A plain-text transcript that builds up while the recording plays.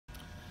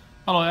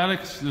Hello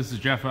Alex, this is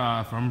Jeff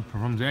from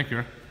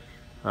Zacure.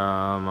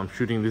 I'm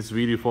shooting this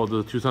video for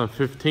the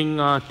 2015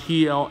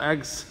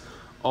 TLX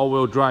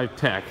all-wheel drive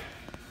Tech.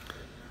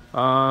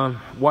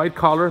 White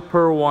color,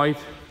 pearl white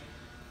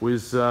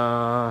with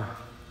the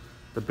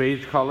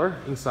beige color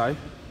inside.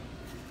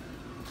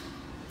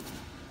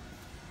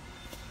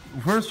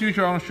 The first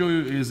feature I want to show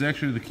you is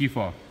actually the key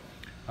fob.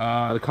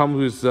 It comes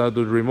with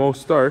the remote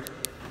start.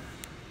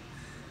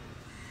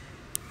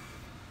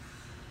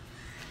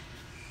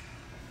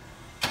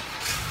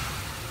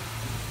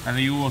 And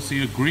you will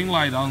see a green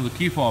light on the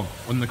key fob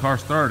when the car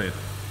started.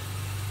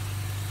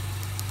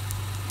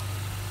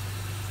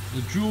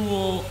 The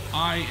dual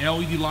eye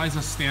LED lights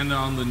are standard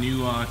on the new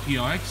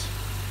TLX.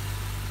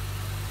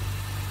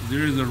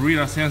 There is a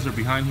radar sensor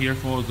behind here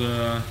for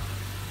the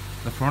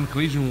front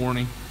collision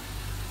warning.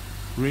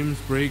 Rims,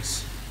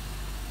 brakes.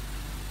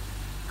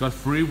 Got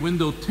free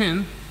window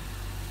tint.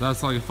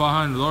 That's like a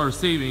 $500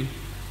 saving.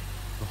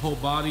 The whole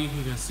body,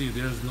 you can see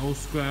there's no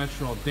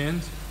scratch or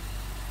dent.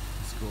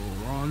 Let's go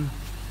around.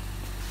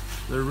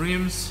 The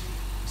rims,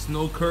 it's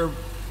no curve,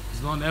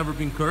 it's not ever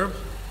been curved.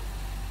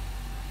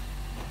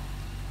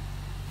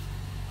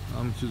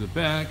 To the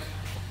back.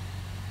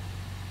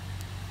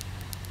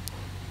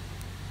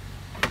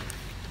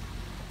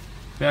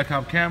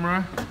 Backup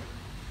camera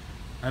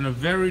and a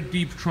very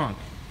deep trunk,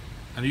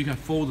 and you can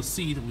fold the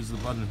seat with the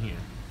button here.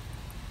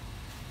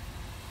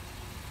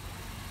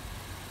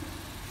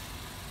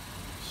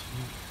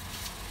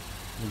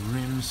 The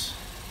rims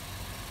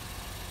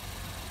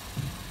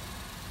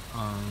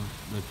on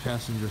the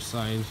passenger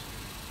side.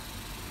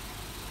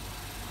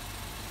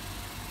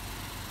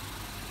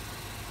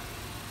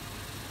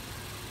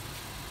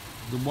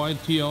 The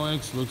white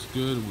TLX looks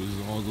good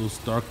with all those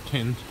dark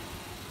tint.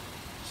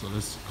 So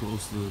let's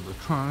close the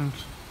trunk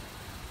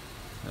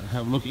and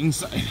have a look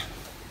inside.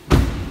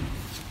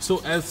 So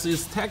as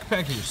this tech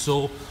package,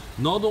 so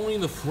not only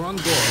the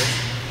front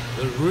doors,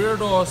 the rear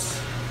doors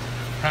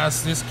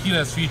has this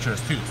keyless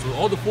features too. So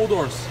all the four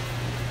doors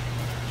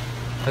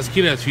has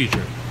keyless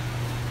feature.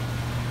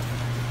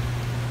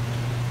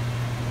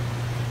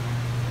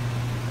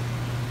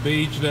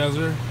 Beige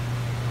leather.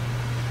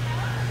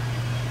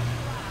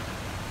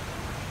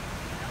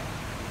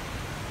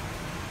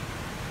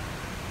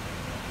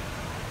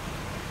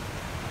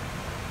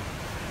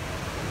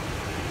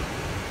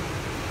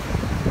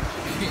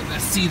 Okay,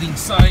 let's see the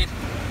inside.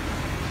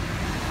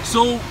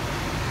 So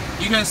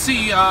you can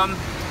see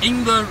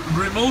in the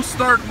remote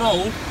start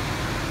mode,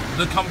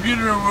 the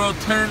computer will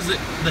turn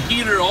the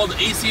heater or the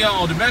AC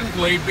on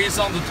automatically based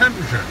on the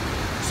temperature.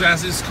 So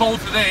as it's cold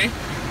today,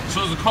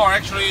 so the car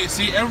actually,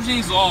 see, everything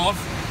is off,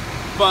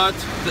 but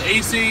the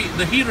AC,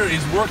 the heater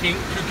is working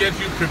to get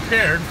you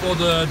prepared for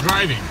the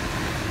driving.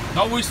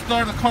 Now we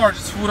start the car,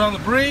 just put on the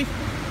brake,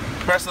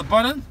 press the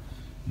button.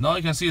 Now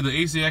you can see the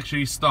AC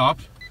actually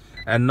stopped,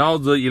 and now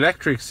the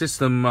electric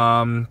system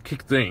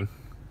kicked in.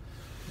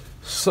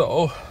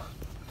 So,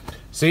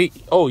 see,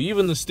 oh,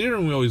 even the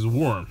steering wheel is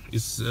warm.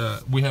 It's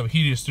we have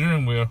heated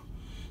steering wheel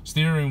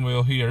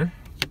here.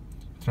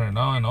 Turn it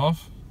on and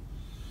off.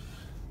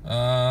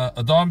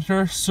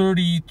 Odometer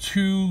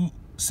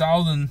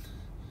 32,000,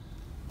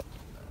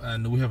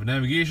 and we have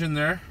navigation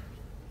there.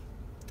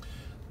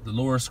 The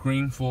lower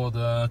screen for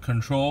the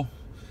control,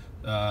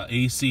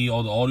 AC,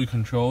 all the audio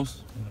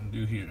controls. I'm gonna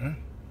do here.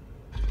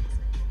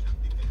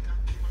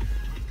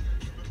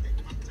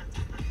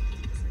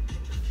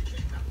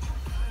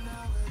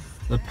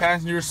 The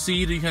passenger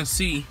seat, you can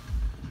see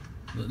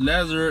the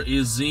leather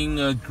is in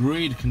a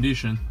great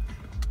condition.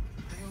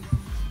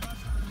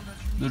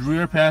 The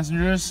rear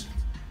passengers,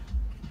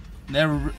 never